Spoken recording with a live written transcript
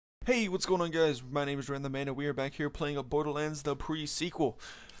Hey, what's going on, guys? My name is RANtheMAN, and we are back here playing a Borderlands, the pre-sequel.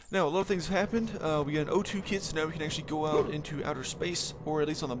 Now, a lot of things have happened. We got an O2 kit, so now we can actually go out into outer space, or at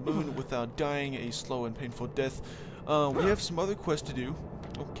least on the moon, without dying a slow and painful death. We have some other quests to do.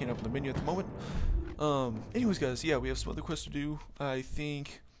 Oh, can't open the menu at the moment. Anyways, guys, yeah, we have some other quests to do. I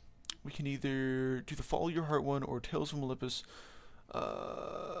think we can either do the Follow Your Heart one or Tales from Olympus.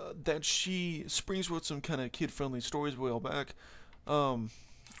 That Springs wrote some kind of kid-friendly stories a while back.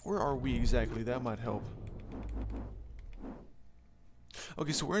 Where are we exactly? That might help.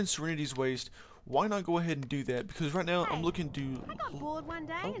 Okay, so we're in Serenity's Waste. Why not go ahead and do that? Because right now I'm looking to... I got bored one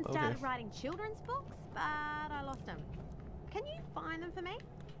day and started writing children's books, but I lost them. Can you find them for me?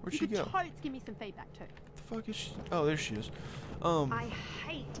 Where'd she go? You could totes give me some feedback too. The fuck is she? Oh, there she is. I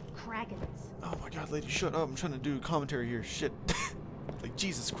hate Kragans. Oh my god, lady, shut up. I'm trying to do commentary here. Shit. Like,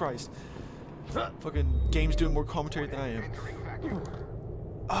 Jesus Christ. Fucking game's doing more commentary than I am.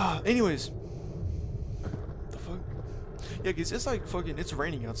 Anyways. The fuck? Yeah, cause it's like fucking, it's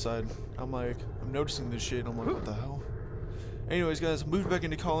raining outside. I'm noticing this shit. I'm like, what the hell? Anyways, guys, moved back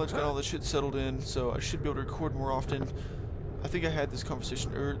into college, got all this shit settled in, so I should be able to record more often. I think I had this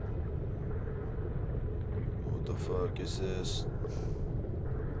conversation earlier. What the fuck is this?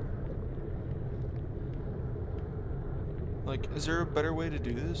 Like, is there a better way to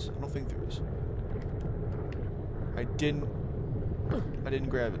do this? I don't think there is. I didn't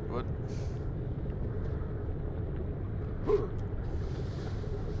grab it. What?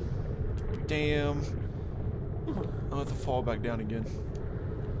 Damn. I'm gonna have to fall back down again.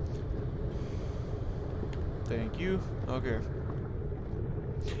 Thank you. Okay.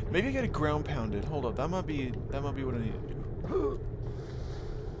 Maybe I gotta ground pound it. Hold up. That might be what I need to do.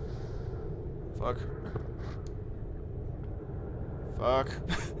 Fuck. Fuck.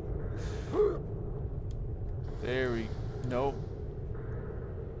 There we... Nope.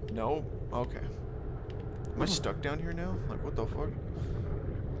 Nope. Okay. Am I stuck down here now? Like, what the fuck?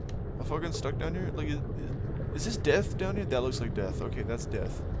 Am I fucking stuck down here? Like, is this death down here? That looks like death. Okay, that's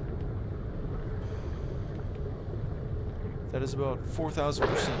death. That is about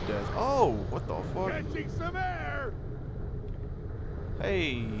 4,000% death. Oh, what the fuck? Catching some air.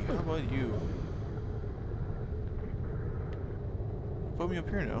 Hey, how about you? Put me up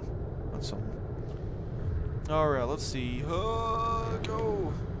here now. That's something. Alright, let's see.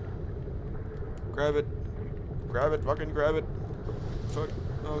 Go! Grab it. Grab it, fucking grab it. Fuck.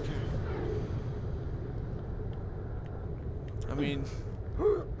 Okay. I mean...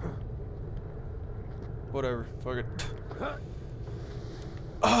 Whatever. Fuck it.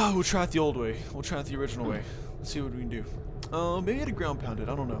 We'll try it the old way. We'll try it the original way. Let's see what we can do. Maybe I had to ground pound it.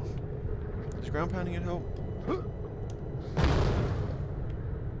 I don't know. Does ground pounding it help?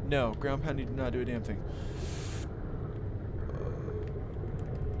 No, ground pounding did not do a damn thing.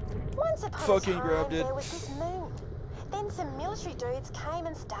 Once upon fucking a time, grabbed it. There was this moon. Then some military dudes came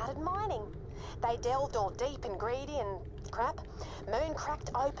and started mining. They delved all deep and greedy and crap. Moon cracked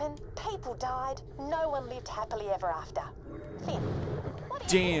open, people died, no one lived happily ever after. Finn, what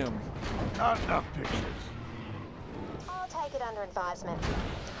do you think? Not enough pictures. I'll take it under advisement.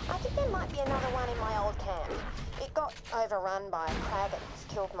 I think there might be another one in my old camp. It got overrun by Kragans,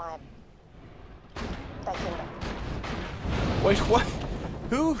 killed my... They killed him. Wait, what?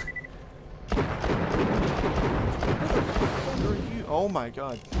 Who? Where the fuck are you? Oh my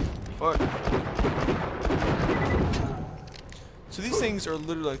god. Fuck. So these things are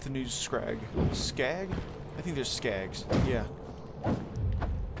literally like the new Scrag. Skag? I think they're Skags. Yeah.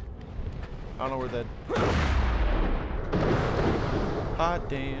 I don't know where that... Hot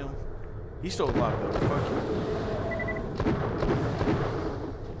damn. He's still alive though. Fuck you.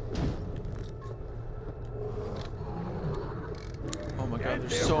 Oh my god,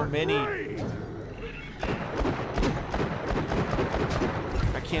 there's so many.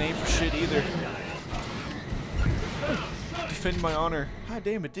 I can't aim for shit either. Defend my honor. God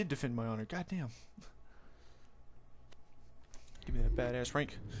damn, it did defend my honor. God damn. Give me that badass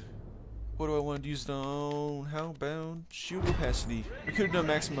rank. What do I want to use it on? How about shield capacity? I could have done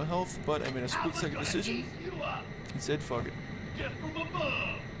maximum health, but I made a split-second decision and said fuck it.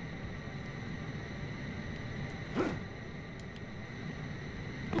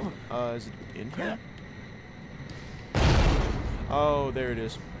 Is it in here? Oh, there it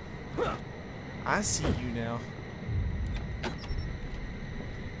is. I see you now.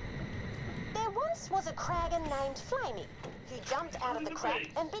 There once was a Kragan named Flamey, who jumped out of the crack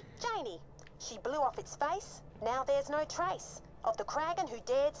and bit Janie. She blew off its face. Now there's no trace of the Kragan who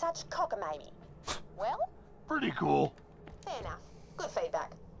dared such cockamamie. Well? Pretty cool. Fair enough. Good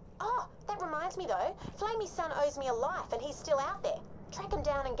feedback. Oh, that reminds me though. Flamey's son owes me a life and he's still out there. Track him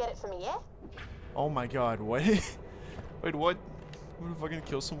down and get it for me, yeah? Oh my god, what? Wait, what? What if I can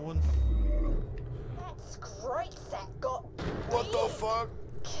kill someone? That scrote sack got What the big. fuck?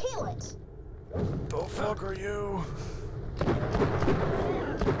 Kill it. The fuck are you?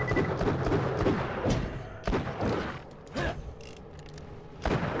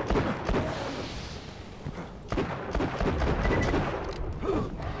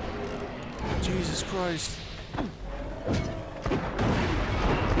 Jesus Christ.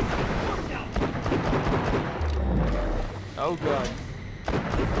 Oh god.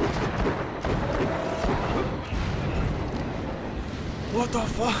 What the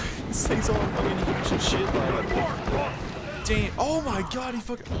fuck? This thing's all fucking huge and shit, like. Damn. Oh my god, he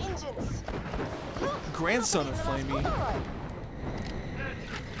fucking. Engines. Grandson of Flamey.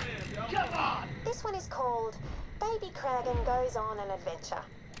 This one is called Baby Kragan Goes on an Adventure.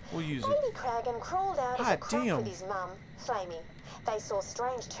 We'll use it. Baby Kragan crawled out of God a crack damn. with his mum, Flamey. They saw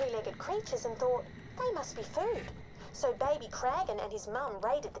strange two-legged creatures and thought they must be food. So Baby Kragan and his mum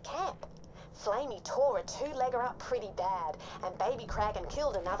raided the camp. Flamey tore a two-legger up pretty bad, and Baby Kragan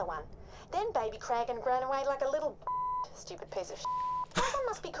killed another one. Then Baby Kragan ran away like a little stupid piece of shit. That one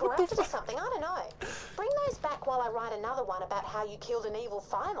must be corrupted or something, I don't know. Bring those back while I write another one about how you killed an evil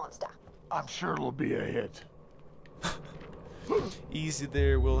fire monster. I'm sure it'll be a hit. Easy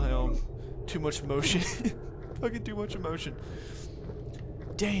there, Wilhelm. Too much emotion. Fucking too much emotion.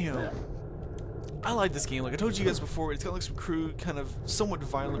 Damn. I like this game. Like I told you guys before, it's got like some crude, kind of somewhat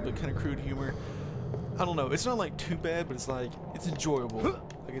violent, but kind of crude humor. I don't know. It's not like too bad, but it's like it's enjoyable.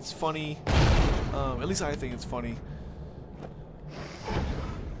 Like it's funny. At least I think it's funny.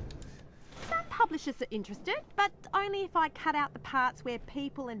 Some publishers are interested, but only if I cut out the parts where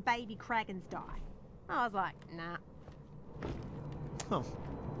people and baby Kragans die. I was like, nah. Huh.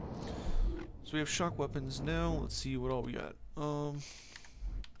 So we have shock weapons now. Let's see what all we got.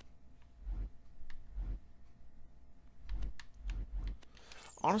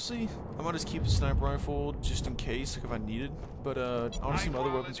 Honestly, I might just keep the sniper rifle just in case, like if I need it. But honestly, my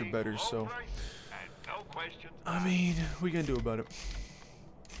other weapons are better. So, I mean, what are you gonna do about it?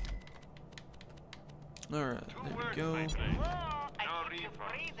 All right, there we go.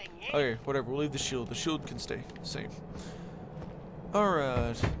 Okay, whatever. We'll leave the shield. The shield can stay the same.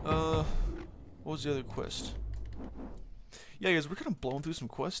 Alright, what was the other quest? Yeah, guys, we're kind of blowing through some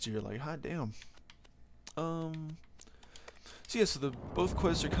quests here, like, hot damn. So yeah, so both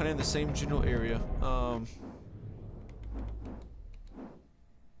quests are kind of in the same general area.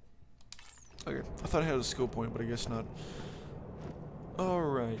 Okay, I thought I had a skill point, but I guess not.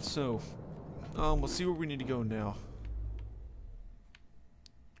 Alright, so, let's see where we need to go now.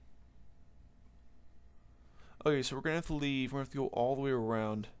 Okay, so we're gonna have to leave. We're gonna have to go all the way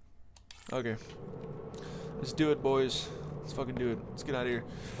around. Okay. Let's do it, boys. Let's fucking do it. Let's get out of here.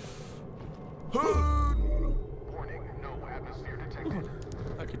 Warning, no atmosphere detected.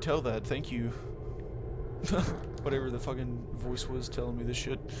 I could tell that. Thank you. Whatever the fucking voice was telling me this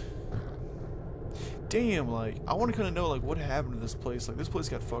shit. Damn, like, I want to kind of know, like, what happened to this place. Like, this place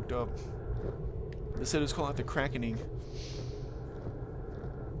got fucked up. They said it was called, like, the Krakening.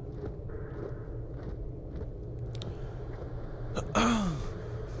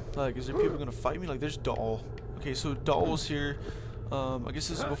 Like, is there people gonna fight me? Like, there's Doll. Okay, so Doll was here. I guess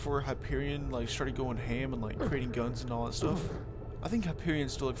this is before Hyperion, like, started going ham and, like, creating guns and all that stuff. I think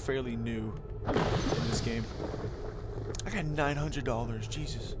Hyperion's still, like, fairly new in this game. I got $900.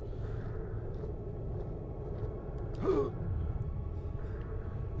 Jesus. No,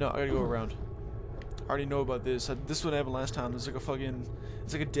 I gotta go around. I already know about this. This is what happened last time. There's, like, a fucking...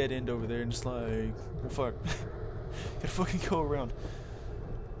 It's like a dead end over there, and just like... Well, fuck. Gotta fucking go around.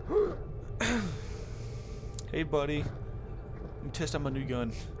 Hey, buddy. Let me test out my new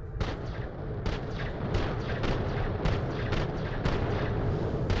gun.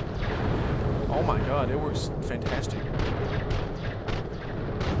 Oh my god, it works fantastic.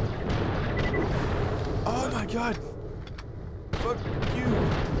 Oh my god! Fuck you!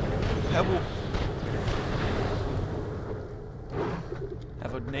 Pebble.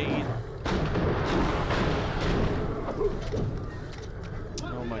 Have a nade.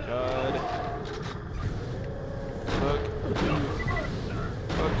 Oh my god. Fuck you.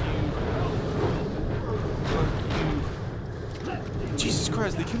 Fuck you. Fuck you. Jesus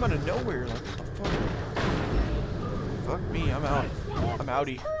Christ, they came out of nowhere. Like, what the fuck? Fuck me, I'm out. I'm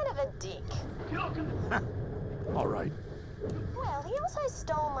outie. Kind of a dick. All right. Well, he also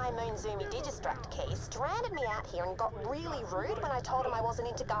stole my Moonzoomy Digistruct key, stranded me out here, and got really rude when I told him I wasn't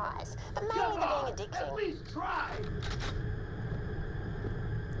into guys. But mainly the being a dick thing. At least try.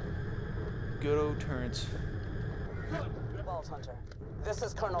 Good old Terrence. Whoa, Vault Hunter. This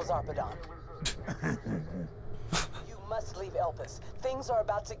is Colonel Zarpedon. You must leave Elpis. Things are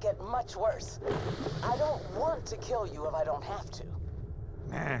about to get much worse. I don't want to kill you if I don't have to.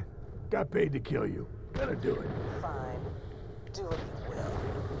 Nah, got paid to kill you. Gotta do it. Fine. Do what you will.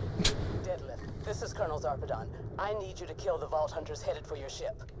 Deadlift, this is Colonel Zarpedon. I need you to kill the Vault Hunters headed for your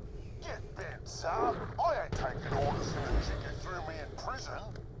ship. Get bent, son. I ain't taking orders from the chicken threw me in prison.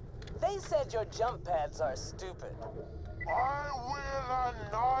 They said your jump pads are stupid. I will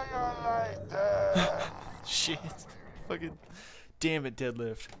annihilate them. Shit. Fucking damn it,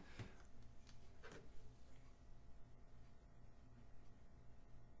 Deadlift.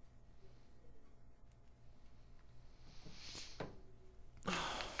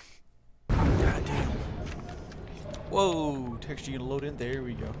 God damn. Whoa, texture gonna load in. There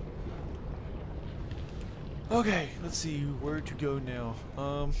we go. Okay, let's see where to go now.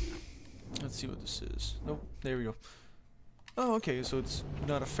 Let's see what this is. Nope, there we go. Oh, okay, so it's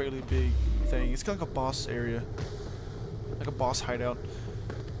not a fairly big thing. It's kind of like a boss area. Like a boss hideout.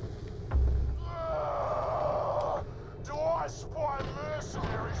 Do I spy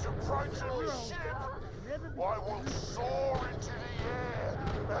mercenaries approaching the ship? I will soar into the air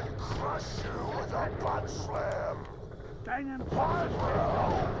and crush you with a butt slam.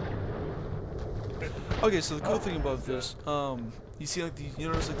 Okay, so the cool thing about this, you see like these, you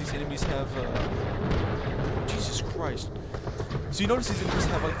notice like these enemies have, Jesus Christ. So you notice these enemies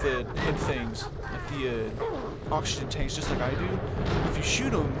have like the head things, like the oxygen tanks, just like I do. If you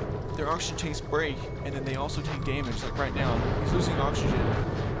shoot them, their oxygen tanks break, and then they also take damage. Like right now, he's losing oxygen,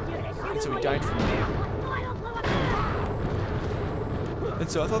 and so he died from it. And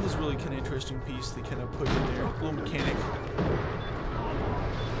so I thought this was really kind of interesting piece they kind of put in there, a little mechanic.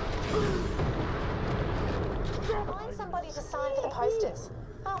 Find somebody to sign for the posters.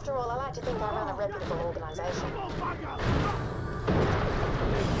 After all, I like to think I run a reputable organisation.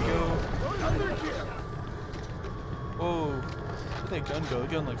 Go. Whoa. Where'd that gun go? The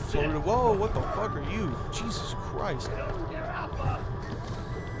gun like floated. Whoa, what the fuck are you? Jesus Christ.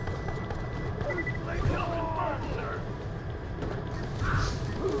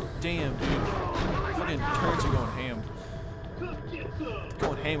 Damn, dude. Fucking turrets are going ham.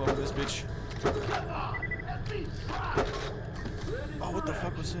 Going ham over this bitch. Oh, what the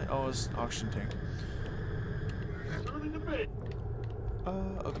fuck was that? Oh, it's an oxygen tank. Okay.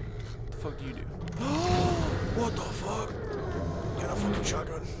 What the fuck do you do? What the fuck? Got a fucking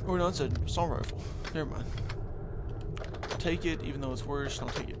shotgun. Or no, it's a assault rifle. Never mind. I'll take it, even though it's worse, I'll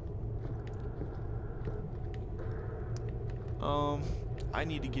take it. I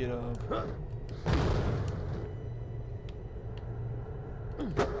need to get up. There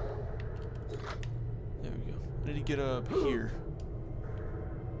we go. I need to get up here.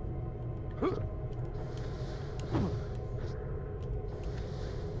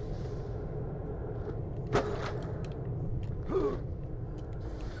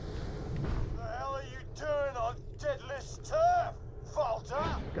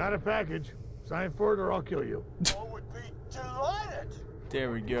 Got a package. Sign for it or I'll kill you. I would be delighted.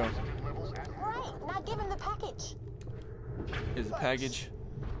 There we go. Great, now give him the package. Here's the package.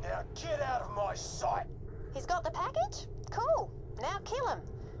 Now get out of my sight. He's got the package? Cool. Now kill him.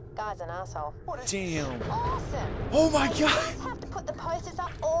 Guy's an asshole. Damn. Awesome. Oh my And god. you just have to put the posters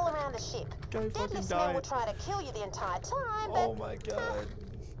up all around the ship. Guy fucking Deadlift died. Man will try to kill you the entire time, but... Oh my god.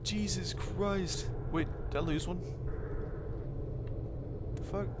 Jesus Christ. Wait, did I lose one? The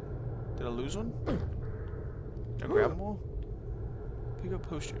fuck? Did I lose one? Did I grab them all? Pick up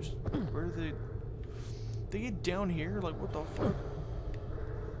posters. Where are they? They get down here? Like, what the fuck?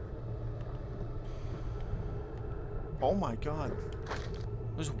 Oh my god.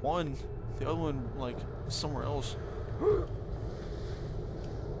 There's one. The other one, like, somewhere else.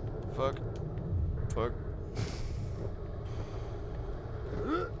 Fuck. Fuck.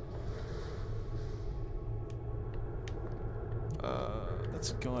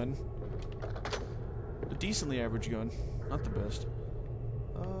 That's a gun. A decently average gun. Not the best.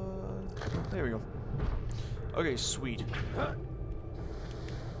 There we go. Okay, sweet.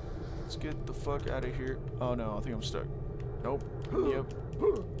 Let's get the fuck out of here. Oh no, I think I'm stuck. Nope. Yep.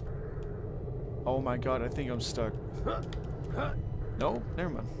 Oh my god, I think I'm stuck. Nope, never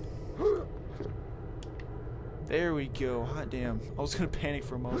mind. There we go. Hot damn. I was gonna panic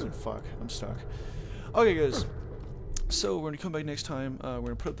for a moment. I was like, fuck, I'm stuck. Okay, guys. So we're gonna come back next time. We're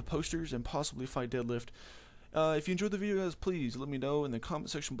gonna put up the posters and possibly fight Deadlift. If you enjoyed the video, guys, please let me know in the comment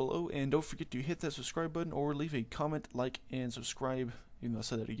section below, and don't forget to hit that subscribe button or leave a comment, like, and subscribe. Even though I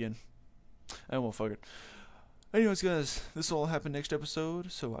said that again, well, fuck it. Anyways, guys, this will all happen next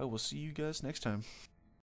episode, so I will see you guys next time.